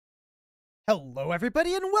Hello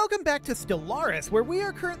everybody and welcome back to Stellaris, where we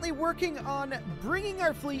are currently working on bringing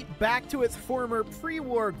our fleet back to its former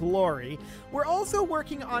pre-war glory. We're also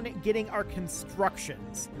working on getting our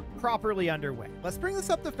constructions properly underway. Let's bring this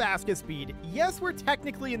up to fastest speed. Yes, we're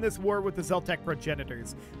technically in this war with the Zeltec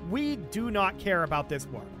progenitors. We do not care about this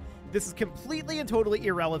war. This is completely and totally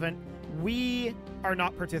irrelevant. We are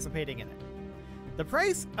not participating in it. The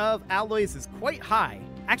price of alloys is quite high,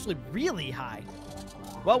 actually really high.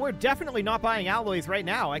 Well, we're definitely not buying alloys right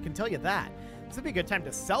now, I can tell you that. This would be a good time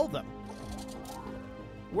to sell them.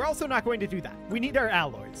 We're also not going to do that. We need our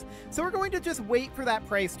alloys. So we're going to just wait for that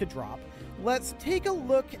price to drop. Let's take a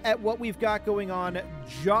look at what we've got going on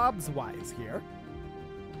jobs-wise here.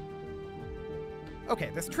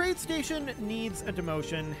 Okay, this trade station needs a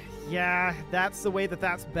demotion. Yeah, that's the way that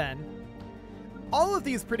that's been. All of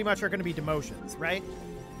these pretty much are going to be demotions, right?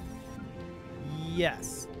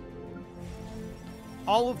 Yes.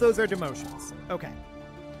 All of those are demotions. Okay.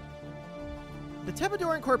 The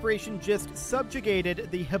Tebadoran Corporation just subjugated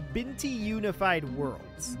the Habinti Unified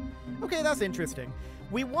Worlds. Okay, that's interesting.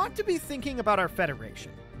 We want to be thinking about our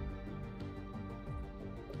Federation.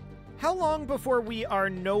 How long before we are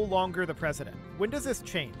no longer the president? When does this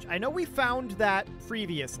change? I know we found that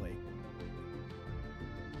previously.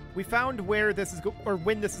 We found where this is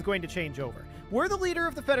when this is going to change over. We're the leader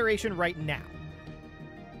of the Federation right now.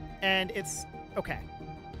 And it's okay.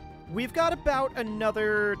 We've got about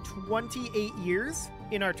another 28 years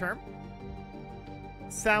in our term.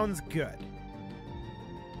 Sounds good.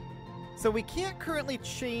 So we can't currently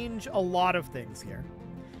change a lot of things here.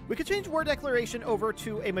 We could change war declaration over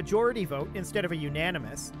to a majority vote instead of a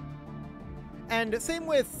unanimous. And same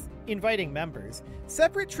with inviting members.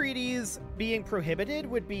 Separate treaties being prohibited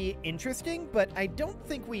would be interesting, but I don't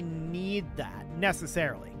think we need that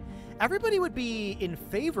necessarily. Everybody would be in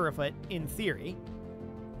favor of it in theory.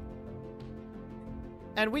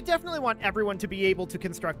 And we definitely want everyone to be able to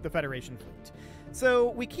construct the Federation fleet. So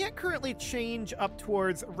we can't currently change up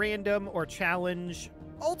towards random or challenge.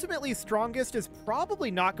 Ultimately, strongest is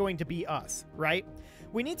probably not going to be us, right?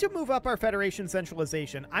 We need to move up our Federation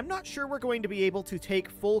centralization. I'm not sure we're going to be able to take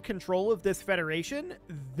full control of this Federation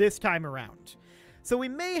this time around. So we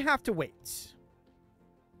may have to wait.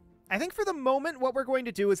 I think for the moment, what we're going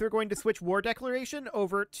to do is we're going to switch war declaration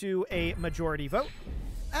over to a majority vote.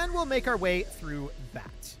 And we'll make our way through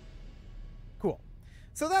that. Cool.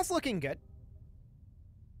 So that's looking good.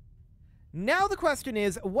 Now the question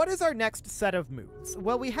is, what is our next set of moves?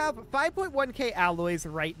 Well, we have 5.1k alloys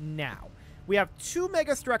right now. We have 2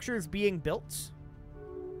 megastructures being built.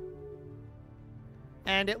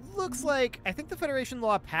 And it looks like, I think the Federation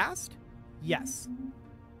Law passed? Yes.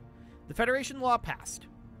 The Federation Law passed.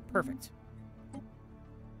 Perfect.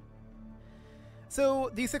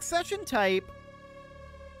 So the succession type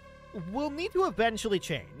will need to eventually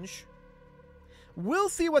change. We'll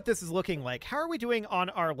see what this is looking like. How are we doing on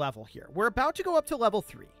our level here? We're about to go up to level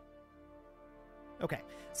 3. Okay,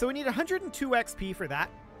 so we need 102 XP for that.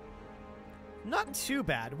 Not too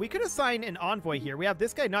bad. We could assign an envoy here. We have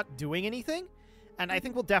this guy not doing anything, and I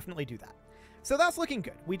think we'll definitely do that. So that's looking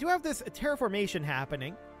good. We do have this terraformation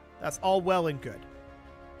happening. That's all well and good.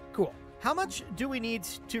 Cool. How much do we need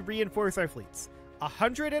to reinforce our fleets?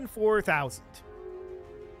 104,000.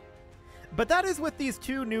 But that is with these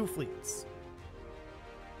 2 new fleets.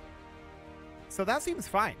 So that seems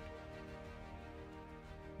fine.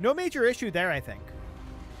 No major issue there, I think.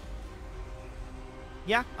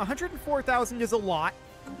 Yeah, 104,000 is a lot.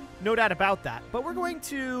 No doubt about that. But we're going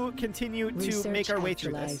to continue to make our way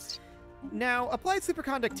through this. Now, applied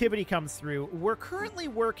superconductivity comes through. We're currently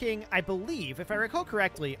working, I believe, if I recall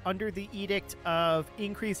correctly, under the edict of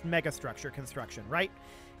increased megastructure construction, right?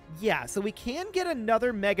 Yeah, so we can get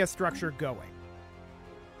another megastructure going.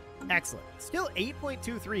 Excellent. Still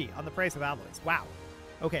 8.23 on the price of alloys. Wow.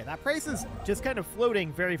 Okay, that price is just kind of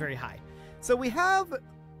floating very, very high. So we have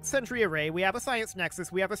Sentry Array, we have a Science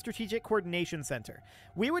Nexus, we have a Strategic Coordination Center.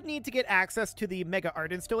 We would need to get access to the Mega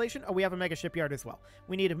Art Installation. Oh, we have a Mega Shipyard as well.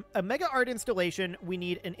 We need a Mega Art Installation, we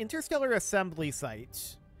need an Interstellar Assembly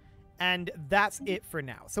Site, and that's it for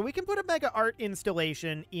now. So we can put a Mega Art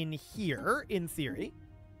Installation in here, in theory.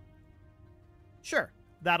 Sure,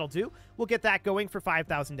 that'll do. We'll get that going for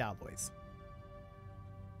 5,000 alloys.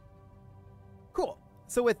 Cool.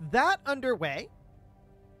 So with that underway,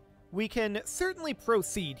 we can certainly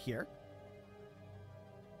proceed here.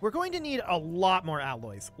 We're going to need a lot more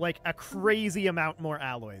alloys, like a crazy amount more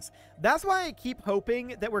alloys. That's why I keep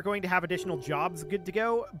hoping that we're going to have additional jobs good to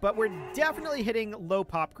go, but we're definitely hitting low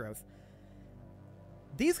pop growth.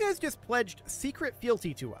 These guys just pledged secret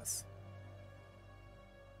fealty to us.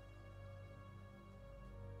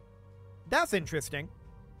 That's interesting.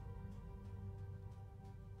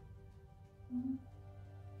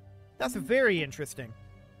 That's very interesting.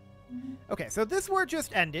 Okay, so this war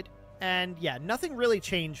just ended, and yeah, nothing really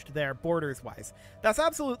changed there borders-wise. That's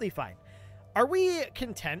absolutely fine. Are we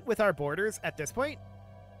content with our borders at this point?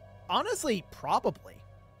 Honestly, probably.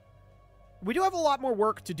 We do have a lot more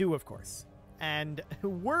work to do, of course. And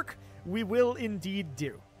work we will indeed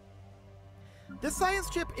do. This science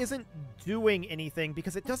chip isn't doing anything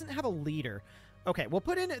because it doesn't have a leader. Okay, we'll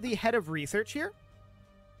put in the head of research here.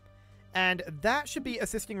 And that should be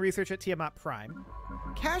assisting research at Tiamat Prime.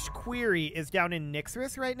 Cache Query is down in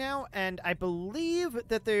Nixris right now, and I believe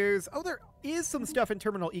that there's... Oh, there is some stuff in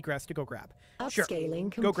Terminal Egress to go grab. Sure,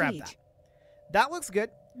 go grab that. That looks good.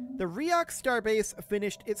 The Riok Starbase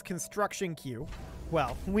finished its construction queue.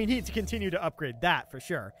 Well, we need to continue to upgrade that for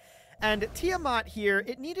sure. And Tiamat here,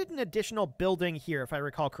 it needed an additional building here, if I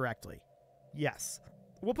recall correctly. Yes.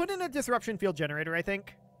 We'll put in a disruption field generator, I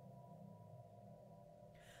think.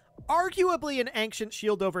 Arguably, an ancient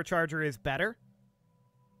shield overcharger is better.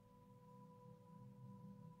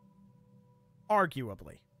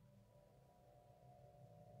 Arguably.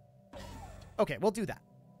 Okay, we'll do that.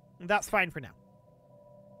 That's fine for now.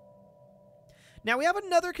 Now, we have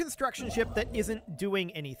another construction ship that isn't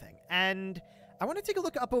doing anything. And I want to take a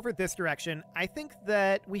look up over this direction. I think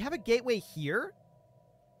that we have a gateway here.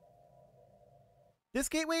 This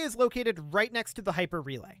gateway is located right next to the hyper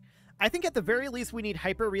relay. I think at the very least we need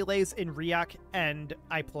hyper relays in Riok and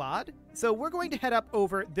Iplod. So we're going to head up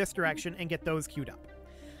over this direction and get those queued up.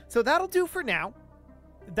 So that'll do for now.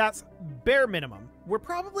 That's bare minimum. We're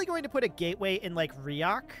probably going to put a gateway in like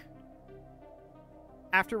Riok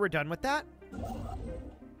after we're done with that.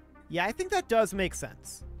 Yeah, I think that does make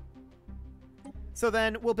sense. So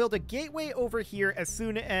then we'll build a gateway over here as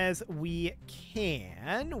soon as we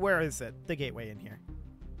can. Where is it? The gateway in here.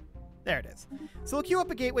 There it is. So we'll queue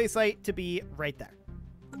up a gateway site to be right there.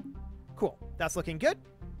 Cool. That's looking good.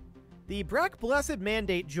 The Brack Blessed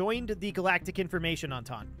Mandate joined the Galactic Information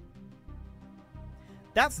Entente.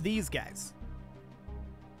 That's these guys.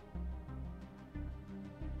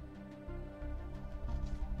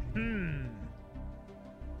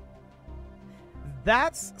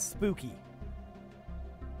 That's spooky.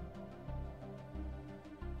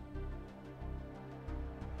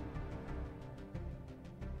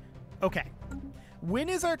 Okay. When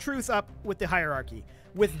is our truce up with the hierarchy?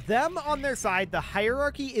 With them on their side, the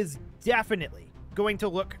hierarchy is definitely going to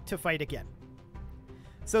look to fight again.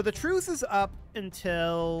 So the truce is up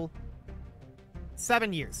until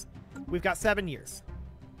 7 years. We've got 7 years.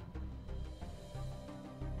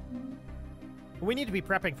 We need to be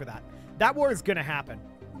prepping for that. That war is going to happen.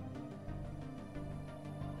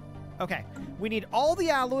 Okay. We need all the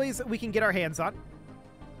alloys that we can get our hands on.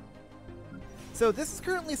 So this is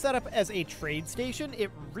currently set up as a trade station. It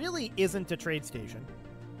really isn't a trade station.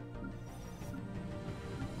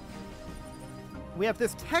 We have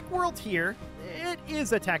this tech world here. It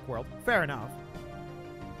is a tech world. Fair enough.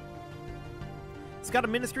 It's got a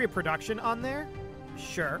Ministry of Production on there.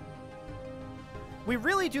 Sure. We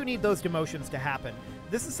really do need those demotions to happen.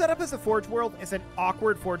 This is set up as a Forge world. It's an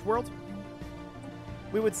awkward Forge world.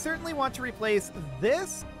 We would certainly want to replace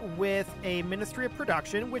this with a Ministry of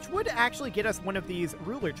Production, which would actually get us one of these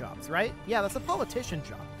ruler jobs, right? Yeah, that's a politician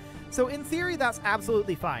job. So in theory, that's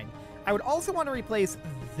absolutely fine. I would also want to replace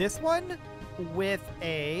this one with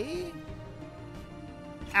a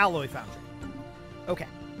alloy foundry. Okay.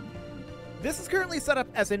 This is currently set up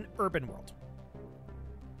as an urban world.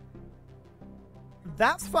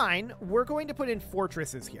 That's fine. We're going to put in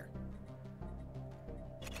fortresses here.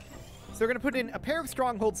 So we're going to put in a pair of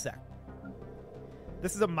strongholds there.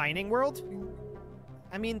 This is a mining world.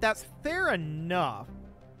 I mean, that's fair enough.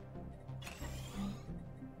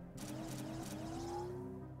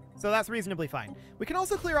 So that's reasonably fine. We can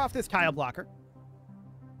also clear off this tile blocker.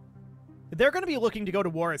 They're going to be looking to go to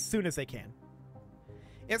war as soon as they can.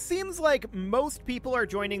 It seems like most people are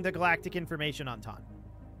joining the Galactic Information Entente.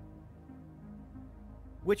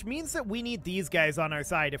 Which means that we need these guys on our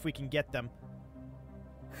side if we can get them.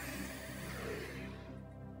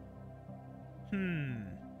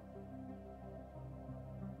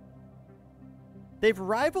 They've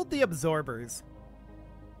rivaled the Absorbers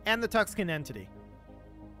and the Tuxcan Entity.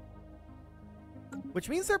 Which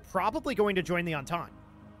means they're probably going to join the Entente.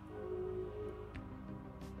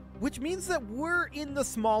 Which means that we're in the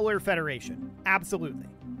smaller Federation. Absolutely.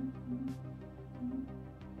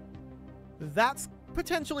 That's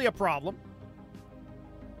potentially a problem.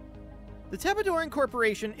 The Tebadoran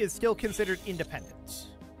Corporation is still considered independent.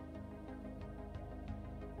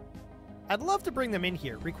 I'd love to bring them in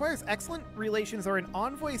here. Requires excellent relations or an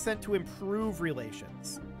envoy sent to improve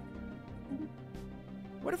relations.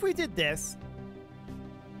 What if we did this?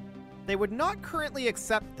 They would not currently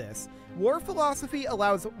accept this. War philosophy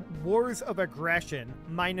allows wars of aggression,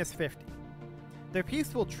 -50. They're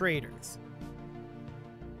peaceful traders.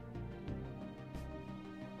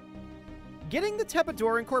 Getting the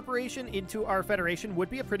Tepadoran Corporation into our federation would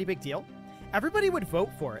be a pretty big deal. Everybody would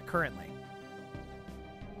vote for it currently.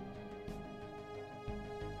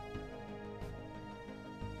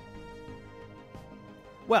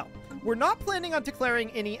 Well, we're not planning on declaring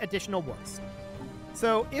any additional wars.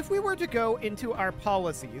 So if we were to go into our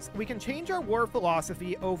policies, we can change our war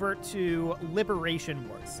philosophy over to liberation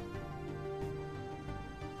wars.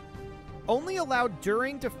 Only allowed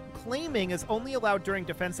during claiming is only allowed during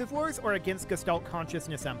defensive wars or against Gestalt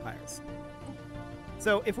consciousness empires.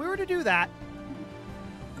 So if we were to do that,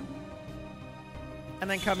 and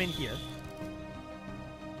then come in here,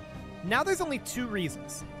 now there's only 2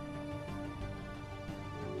 reasons.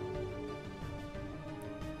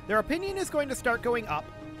 Their opinion is going to start going up.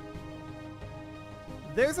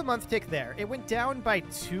 There's a month tick there. It went down by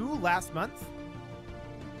 2 last month.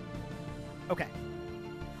 Okay.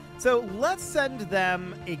 So let's send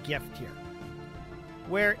them a gift here.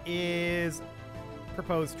 Where is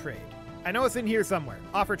proposed trade? I know it's in here somewhere.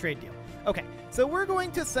 Offer trade deal. Okay, so we're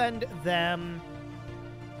going to send them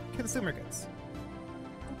consumer goods.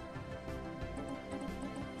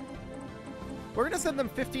 We're going to send them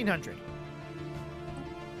 1,500.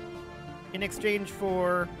 In exchange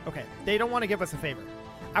for... Okay, they don't want to give us a favor.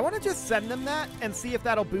 I want to just send them that and see if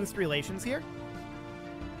that'll boost relations here.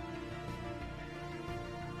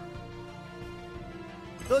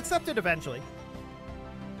 They'll accept it eventually.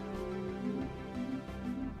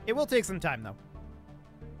 It will take some time, though.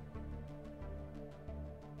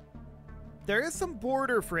 There is some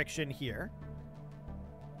border friction here.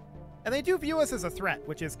 And they do view us as a threat,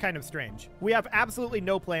 which is kind of strange. We have absolutely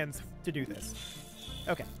no plans to do this.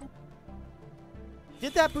 Okay.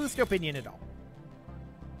 Did that boost opinion at all?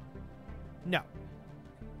 No.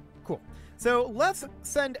 Cool. So let's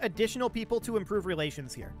send additional people to improve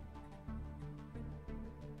relations here.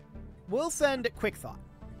 We'll send Quick Thought.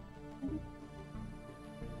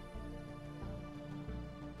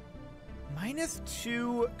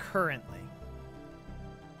 -2 currently.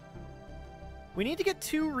 We need to get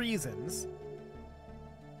 2 reasons.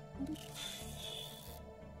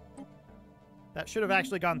 That should have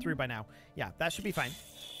actually gone through by now. Yeah, that should be fine.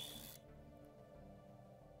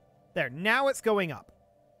 There, now it's going up.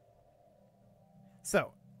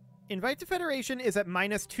 So, invite to Federation is at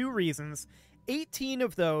 -2 reasons. 18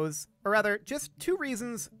 of those, or rather, just 2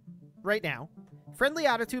 reasons right now. Friendly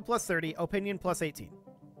attitude +30, opinion +18.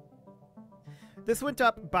 This went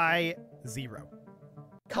up by 0.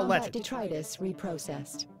 Combat detritus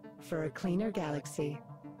reprocessed for a cleaner galaxy.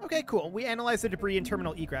 Okay, cool. We analyzed the debris in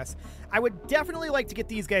terminal egress. I would definitely like to get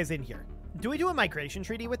these guys in here. Do we do a migration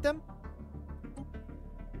treaty with them?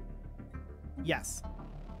 Yes.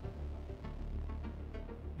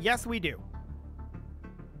 Yes, we do.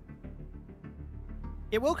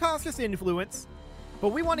 It will cost us influence, but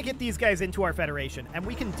we want to get these guys into our federation, and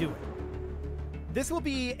we can do it. This will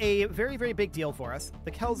be a very, very big deal for us.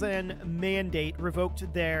 The Kelzan Mandate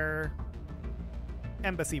revoked their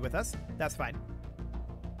embassy with us. That's fine.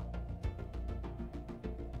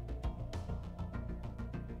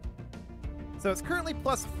 So it's currently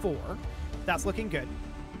 +4. That's looking good.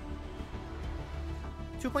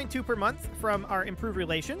 2.2 per month from our improved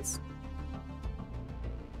relations.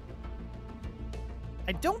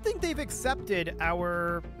 I don't think they've accepted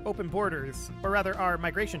our open borders, or rather our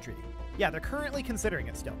migration treaty. Yeah, they're currently considering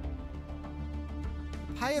it still.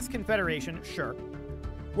 Pious Confederation, sure.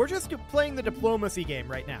 We're just playing the diplomacy game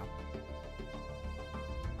right now.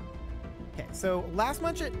 Okay, so last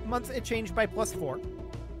month it changed by +4.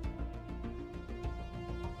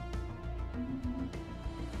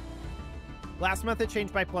 Last month it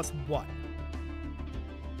changed by +1.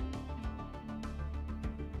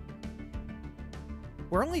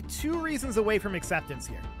 We're only 2 reasons away from acceptance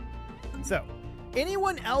here. So,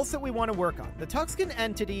 anyone else that we want to work on? The Tuxcan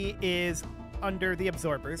entity is under the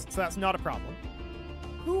absorbers, so that's not a problem.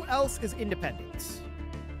 Who else is independent?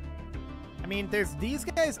 I mean, there's these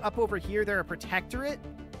guys up over here. They're a protectorate.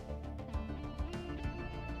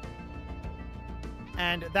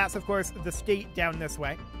 And that's, of course, the state down this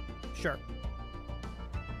way. Sure.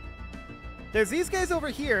 There's these guys over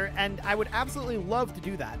here, and I would absolutely love to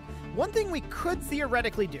do that. One thing we could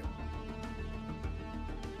theoretically do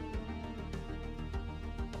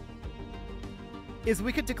is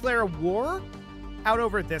we could declare a war out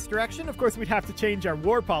over this direction. Of course, we'd have to change our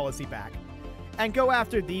war policy back. and go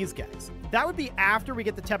after these guys. That would be after we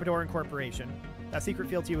get the Tepedoran Corporation. That secret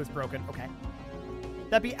field to you is broken. Okay.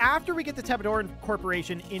 That'd be after we get the Tepedoran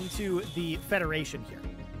Corporation into the Federation here.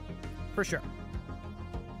 For sure.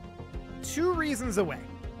 2 reasons away.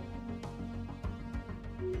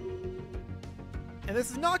 And this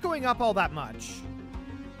is not going up all that much.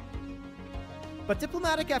 But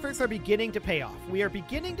diplomatic efforts are beginning to pay off. We are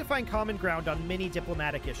beginning to find common ground on many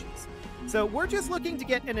diplomatic issues. So we're just looking to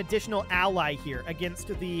get an additional ally here against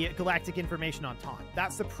the Galactic Information Entente.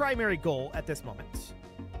 That's the primary goal at this moment.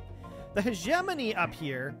 The hegemony up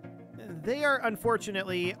here, they are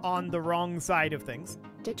unfortunately on the wrong side of things.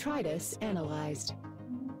 Detritus analyzed.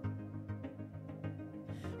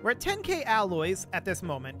 We're at 10k alloys at this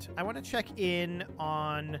moment. I want to check in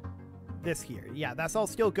on this here. Yeah, that's all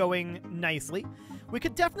still going nicely. We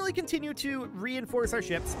could definitely continue to reinforce our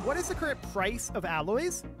ships. What is the current price of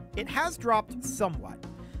alloys? It has dropped somewhat,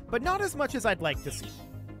 but not as much as I'd like to see.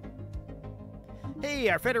 Hey,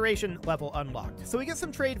 our Federation level unlocked. So we get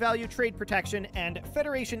some trade value, trade protection, and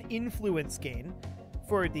Federation influence gain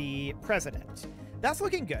for the President. That's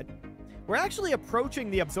looking good. We're actually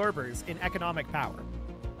approaching the Absorbers in economic power.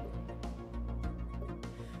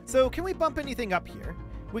 So can we bump anything up here?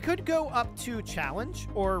 We could go up to Challenge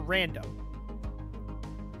or Random.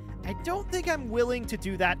 I don't think I'm willing to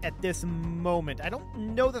do that at this moment. I don't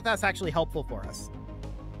know that that's actually helpful for us.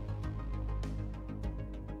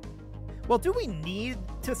 Well, do we need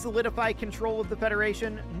to solidify control of the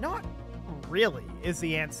Federation? Not really, is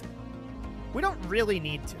the answer. We don't really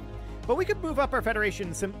need to. But we could move up our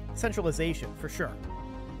Federation centralization, for sure.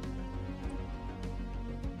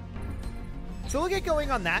 So we'll get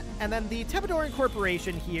going on that. And then the Tepedoran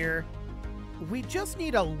Corporation here, we just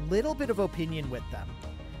need a little bit of opinion with them.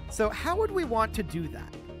 So how would we want to do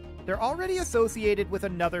that? They're already associated with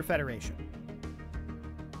another Federation.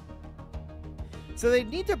 So they'd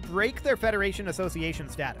need to break their Federation association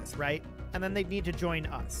status, right? And then they'd need to join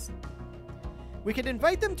us. We could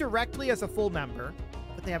invite them directly as a full member,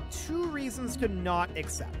 but they have 2 reasons to not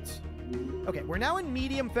accept. Okay, we're now in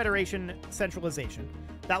medium Federation centralization.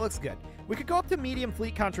 That looks good. We could go up to medium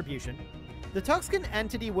fleet contribution. The Tuxcan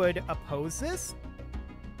entity would oppose this.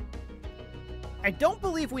 I don't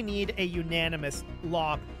believe we need a unanimous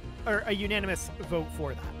law or a unanimous vote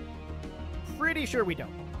for that. Pretty sure we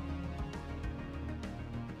don't.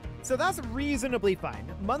 So that's reasonably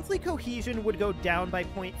fine. Monthly cohesion would go down by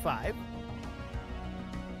 0.5.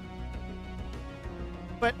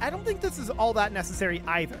 But I don't think this is all that necessary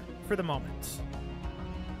either for the moment.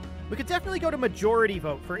 We could definitely go to majority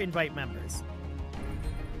vote for invite members.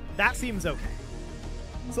 That seems okay.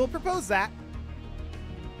 So we'll propose that.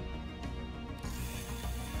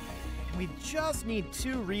 We just need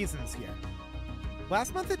 2 reasons here.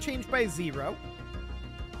 Last month it changed by 0.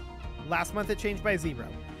 Last month it changed by 0.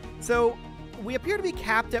 So we appear to be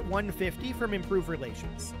capped at 150 from improved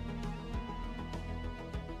relations.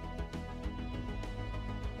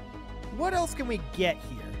 What else can we get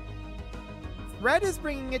here? Red is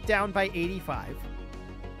bringing it down by 85.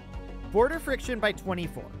 Border friction by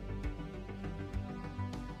 24.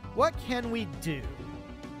 What can we do?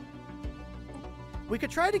 We could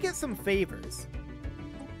try to get some favors.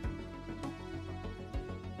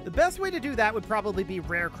 The best way to do that would probably be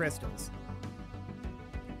rare crystals.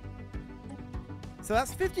 So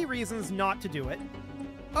that's 50 reasons not to do it.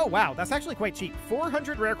 Oh wow, that's actually quite cheap.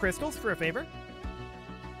 400 rare crystals for a favor?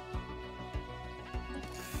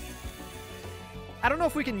 I don't know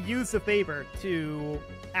if we can use the favor to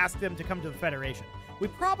ask them to come to the Federation. We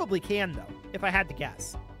probably can, though, if I had to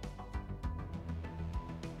guess.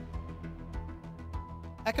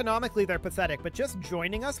 Economically, they're pathetic, but just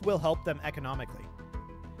joining us will help them economically.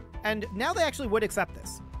 And now they actually would accept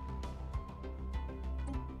this.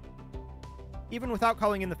 Even without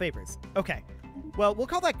calling in the favors. Okay. Well, we'll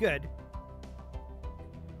call that good.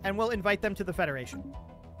 And we'll invite them to the Federation.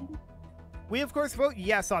 We, of course, vote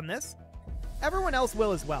yes on this. Everyone else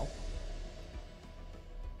will as well.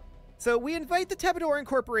 So we invite the Tepedoran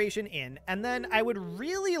Corporation in, and then I would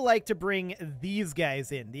really like to bring these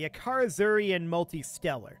guys in, the Akarazurian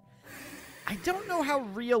Multistellar. I don't know how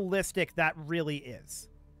realistic that really is.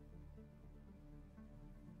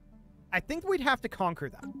 I think we'd have to conquer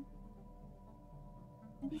them.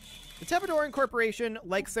 The Tepedoran Corporation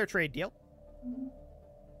likes their trade deal.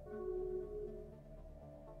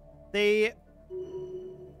 They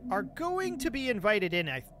are going to be invited in.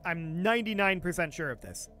 I'm 99% sure of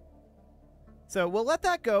this. So we'll let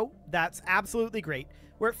that go. That's absolutely great.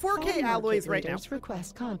 We're at 4K alloys right now.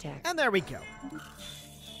 Request contact. And there we go.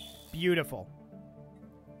 Beautiful.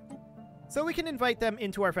 So we can invite them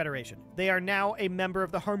into our Federation. They are now a member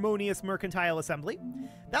of the Harmonious Mercantile Assembly.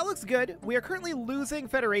 That looks good. We are currently losing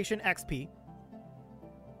Federation XP.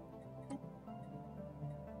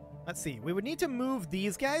 Let's see. We would need to move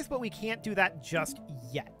these guys, but we can't do that just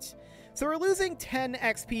yet. So we're losing 10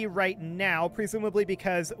 XP right now, presumably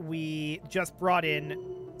because we just brought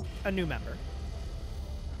in a new member.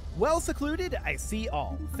 Well secluded, I see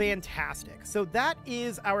all. Fantastic. So that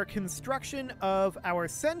is our construction of our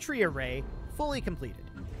sentry array fully completed.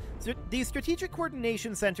 So the Strategic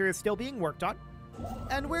Coordination Center is still being worked on,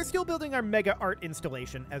 and we're still building our Mega Art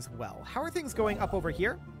installation as well. How are things going up over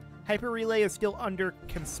here? Hyper Relay is still under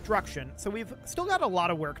construction, so we've still got a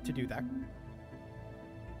lot of work to do there.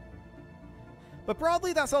 But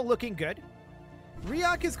broadly, that's all looking good.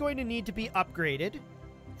 Riak is going to need to be upgraded,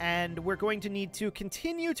 and we're going to need to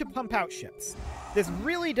continue to pump out ships. This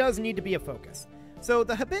really does need to be a focus. So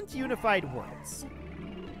the Habent Unified Worlds.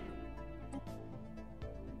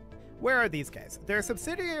 Where are these guys? They're a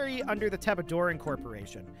subsidiary under the Tabadoran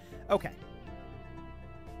Corporation. Okay.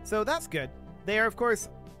 So that's good. They are, of course,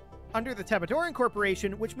 under the Tabadoran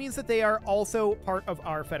Corporation, which means that they are also part of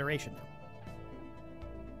our Federation now.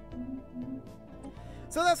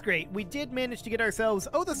 So that's great. We did manage to get ourselves...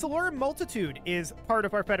 Oh, the Soloran Multitude is part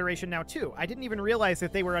of our Federation now, too. I didn't even realize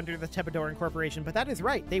that they were under the Tabadoran Corporation, but that is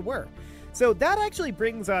right. They were. So that actually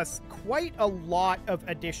brings us quite a lot of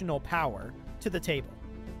additional power to the table.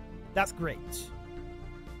 That's great.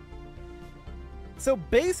 So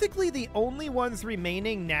basically the only ones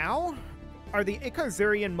remaining now are the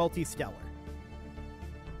Ikarzurian Multistellar.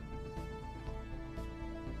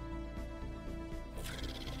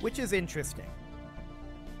 Which is interesting.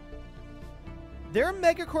 They're a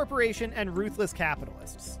mega corporation and ruthless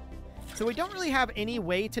capitalists. So we don't really have any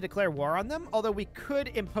way to declare war on them, although we could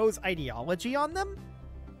impose ideology on them.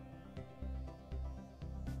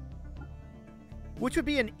 Which would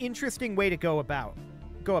be an interesting way to go about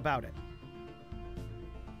it.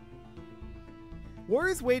 War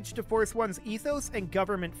is waged to force one's ethos and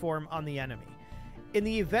government form on the enemy. In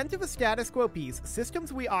the event of a status quo peace,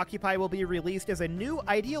 systems we occupy will be released as a new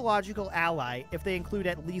ideological ally if they include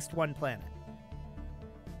at least one planet.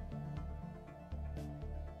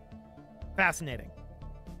 Fascinating.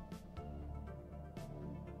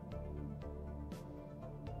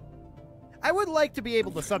 I would like to be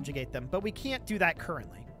able to subjugate them, but we can't do that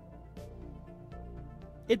currently.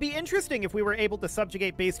 It'd be interesting if we were able to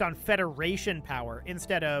subjugate based on Federation power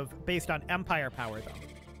instead of based on Empire power,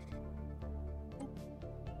 though.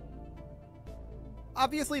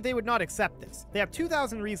 Obviously, they would not accept this. They have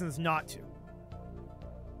 2,000 reasons not to.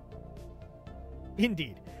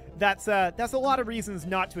 Indeed. That's a lot of reasons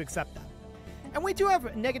not to accept that. And we do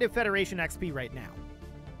have negative Federation XP right now.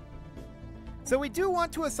 So we do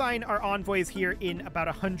want to assign our envoys here in about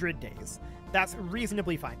 100 days. That's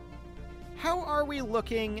reasonably fine. How are we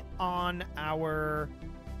looking on our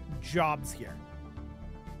jobs here?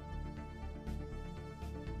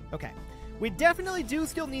 Okay. We definitely do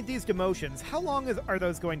still need these demotions. How long are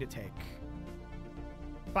those going to take?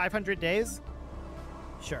 500 days?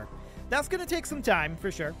 Sure. That's going to take some time, for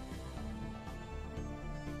sure.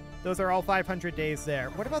 Those are all 500 days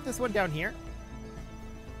there. What about this one down here?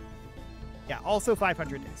 Yeah, also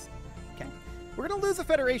 500 days. Okay. We're going to lose a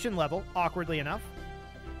Federation level, awkwardly enough,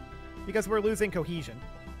 because we're losing cohesion.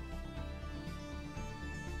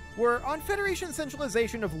 We're on Federation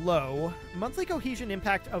centralization of low, monthly cohesion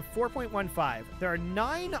impact of 4.15. There are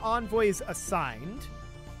 9 envoys assigned.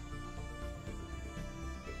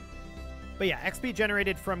 But yeah, XP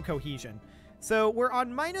generated from cohesion. So we're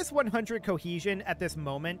on minus 100 cohesion at this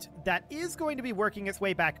moment. That is going to be working its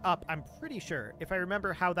way back up, I'm pretty sure, if I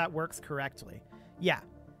remember how that works correctly. Yeah.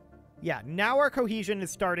 Yeah, now our cohesion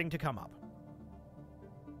is starting to come up.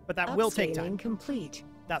 But that will take time. Complete.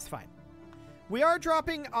 That's fine. We are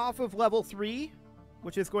dropping off of level 3,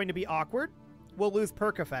 which is going to be awkward. We'll lose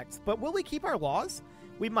perk effects, but will we keep our laws?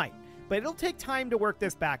 We might, but it'll take time to work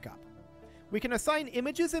this back up. We can assign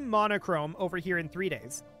images in monochrome over here in 3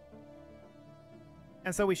 days.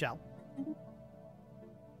 And so we shall.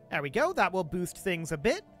 There we go. That will boost things a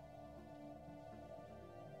bit.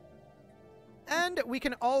 And we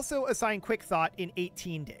can also assign Quick Thought in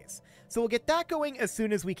 18 days. So we'll get that going as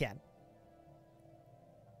soon as we can.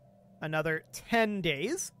 Another 10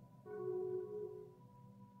 days.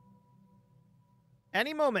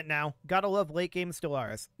 Any moment now. Gotta love late game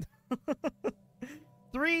Stellaris.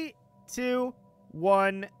 3, 2,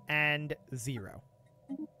 1, and 0.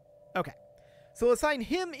 Okay. So we'll assign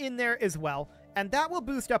him in there as well, and that will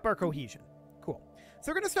boost up our cohesion. Cool. So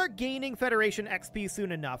we're going to start gaining Federation XP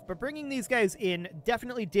soon enough, but bringing these guys in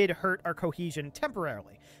definitely did hurt our cohesion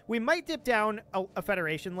temporarily. We might dip down a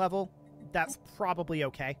Federation level. That's probably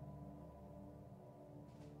okay.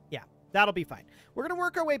 Yeah, that'll be fine. We're going to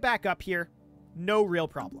work our way back up here. No real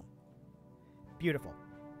problem. Beautiful.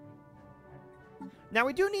 Now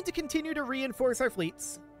we do need to continue to reinforce our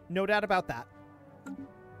fleets. No doubt about that.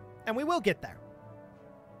 And we will get there.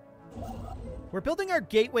 We're building our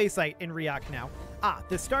gateway site in Riak now. Ah,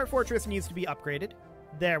 the Star Fortress needs to be upgraded.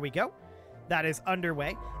 There we go. That is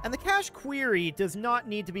underway. And the cache query does not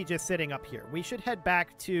need to be just sitting up here. We should head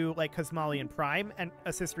back to, like, Cosmalian Prime and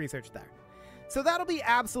assist research there. So that'll be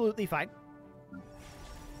absolutely fine.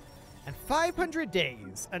 And 500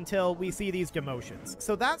 days until we see these demotions.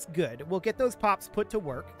 So that's good. We'll get those pops put to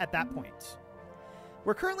work at that point.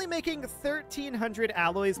 We're currently making 1,300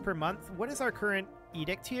 alloys per month. What is our current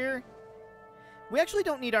edict here? We actually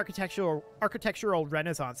don't need architectural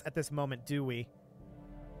renaissance at this moment, do we?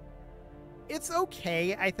 It's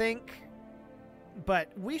okay, I think.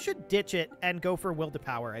 But we should ditch it and go for will to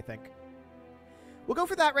power, I think. We'll go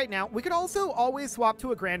for that right now. We could also always swap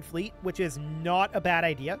to a Grand Fleet, which is not a bad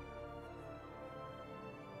idea.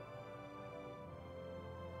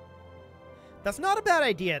 That's not a bad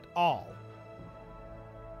idea at all.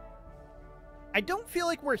 I don't feel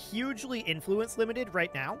like we're hugely influence limited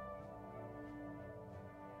right now.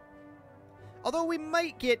 Although we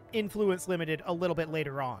might get influence limited a little bit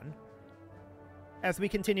later on as we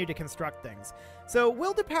continue to construct things. So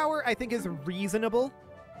will to power, I think, is reasonable.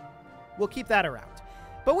 We'll keep that around.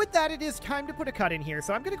 But with that, it is time to put a cut in here.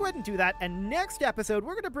 So I'm going to go ahead and do that. And next episode,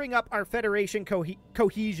 we're going to bring up our Federation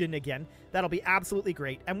cohesion again. That'll be absolutely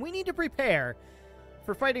great. And we need to prepare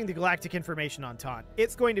for fighting the Galactic Information Entente.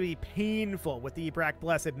 It's going to be painful with the Ibrak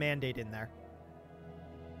Blessed Mandate in there.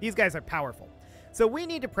 These guys are powerful. So we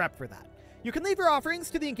need to prep for that. You can leave your offerings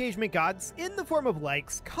to the engagement gods in the form of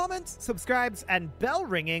likes, comments, subscribes, and bell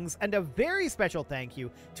ringings, and a very special thank you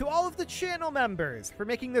to all of the channel members for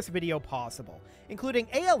making this video possible, including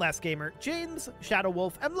ALS Gamer, James, Shadow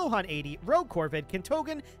Wolf, Mlohan80, Rogue Corvid,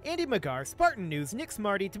 Kentogan, Andy Magar, Spartan News, Nick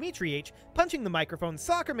Smarty, Dimitri H, Punching the Microphone,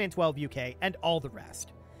 Soccerman12 UK, and all the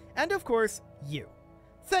rest. And of course, you.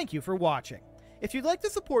 Thank you for watching. If you'd like to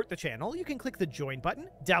support the channel, you can click the join button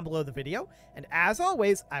down below the video, and as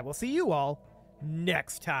always, I will see you all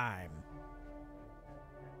next time.